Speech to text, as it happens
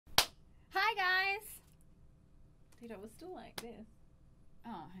Dude, I was still like this.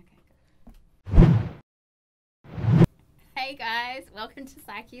 Oh, okay, good. Hey guys, welcome to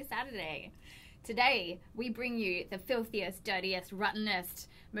ScIQ Saturday. Today, we bring you the filthiest, dirtiest, rottenest,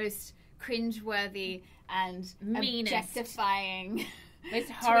 most cringeworthy and Meanest. objectifying Most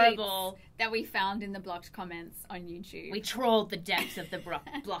horrible that we found in the blocked comments on YouTube. We trawled the depths of the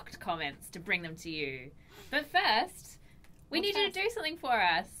blocked comments to bring them to you. But first, we need you to do something for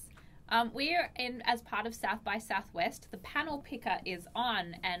us. We're in as part of South by Southwest. The panel picker is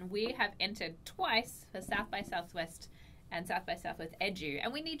on, and we have entered twice for South by Southwest and South by Southwest Edu,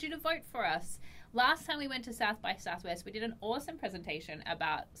 and we need you to vote for us. Last time we went to South by Southwest, we did an awesome presentation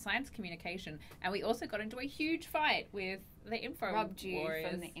about science communication, and we also got into a huge fight with the Info Robbed you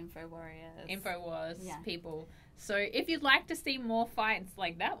Warriors. from the Info Warriors. Info Wars people. So if you'd like to see more fights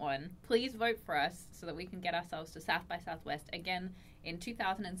like that one, please vote for us so that we can get ourselves to South by Southwest again in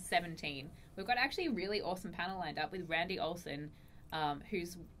 2017. We've got actually a really awesome panel lined up with Randy Olson,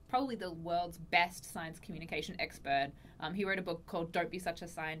 who's probably the world's best science communication expert. He wrote a book called Don't Be Such a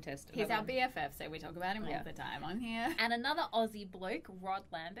Scientist. He's our BFF, so we talk about him all the time on here. And another Aussie bloke, Rod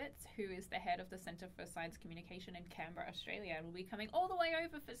Lamberts, who is the head of the Centre for Science Communication in Canberra, Australia, and will be coming all the way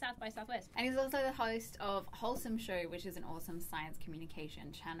over for South by Southwest. And he's also the host of Wholesome Show, which is an awesome science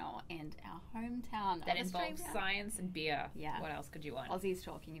communication channel in our hometown That of involves Australia. science and beer. Yeah. What else could you want? Aussies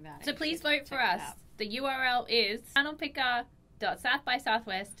talking about it. So please vote for us. The URL is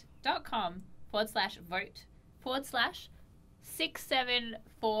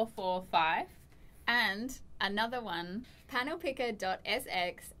panelpicker.southbysouthwest.com/vote/67445. And another one,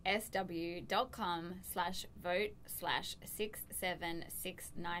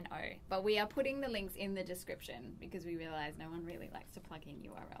 panelpicker.sxsw.com/vote/67690. But we are putting the links in the description because we realize no one really likes to plug in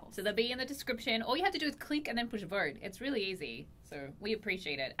URLs. So they'll be in the description. All you have to do is click and then push vote. It's really easy. So we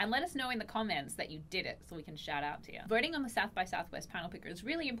appreciate it. And let us know in the comments that you did it so we can shout out to you. Voting on the South by Southwest panel picker is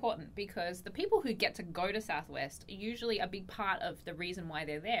really important because the people who get to go to Southwest are usually a big part of the reason why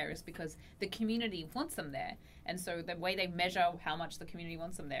they're there is because the community wants them there. And so the way they measure how much the community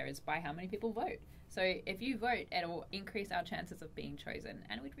wants them there is by how many people vote. So if you vote, it'll increase our chances of being chosen.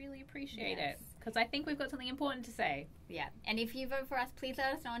 And we'd really appreciate it because I think we've got something important to say. Yeah. And if you vote for us, please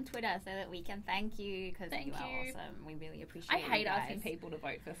let us know on Twitter so that we can thank you because you are awesome. We really appreciate it. I hate asking people to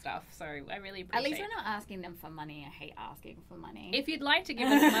vote for stuff, so I really appreciate it. At least we're not asking them for money. I hate asking for money. If you'd like to give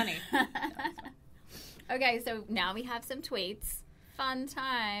us money. Okay, so now we have some tweets. Fun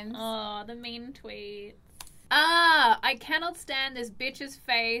times. Oh, the mean tweets. Ah, I cannot stand this bitch's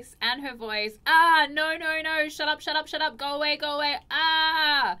face and her voice. Ah, no, no, no. Shut up, shut up, shut up. Go away, go away.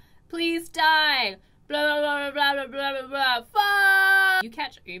 Ah, please die. Blah, blah, blah, blah, blah, blah, blah. Fuck. You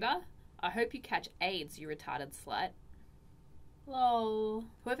catch Uber? I hope you catch AIDS, you retarded slut. Lol.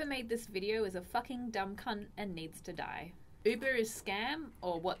 Whoever made this video is a fucking dumb cunt and needs to die. Uber is scam,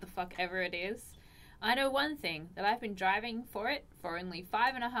 or what the fuck ever it is. I know one thing, that I've been driving for it for only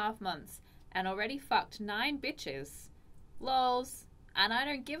 5.5 months. And already fucked 9 bitches. Lols. And I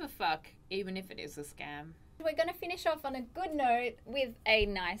don't give a fuck, even if it is a scam. We're going to finish off on a good note with a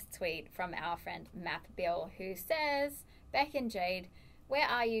nice tweet from our friend Map Bill, who says, Bec and Jade, where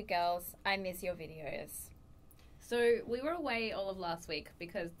are you girls? I miss your videos. So we were away all of last week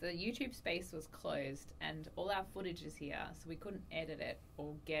because the YouTube Space was closed and all our footage is here, so we couldn't edit it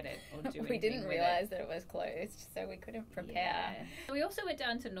or get it or do anything. We didn't realize that it was closed, so we couldn't prepare. Yeah. We also went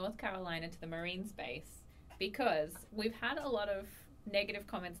down to North Carolina to the Marine Space because we've had a lot of negative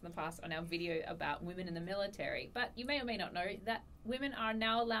comments in the past on our video about women in the military, but you may or may not know that women are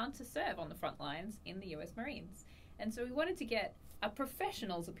now allowed to serve on the front lines in the US Marines. And so we wanted to get a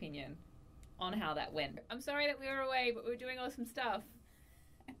professional's opinion on how that went. I'm sorry that we were away, but we were doing awesome stuff.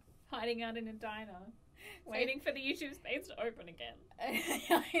 Hiding out in a diner. Waiting for the YouTube Space to open again.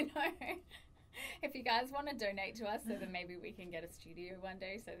 I know. If you guys want to donate to us so that maybe we can get a studio one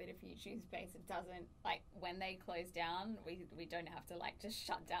day so that if YouTube Space it doesn't, like, when they close down, we don't have to, like, just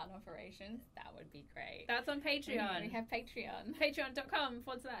shut down operations, that would be great. That's on Patreon. We have Patreon.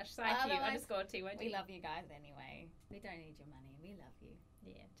 Patreon.com/ScIQ_TYD. We love you guys anyway. We don't need your money. We love you.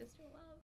 Yeah, just your love.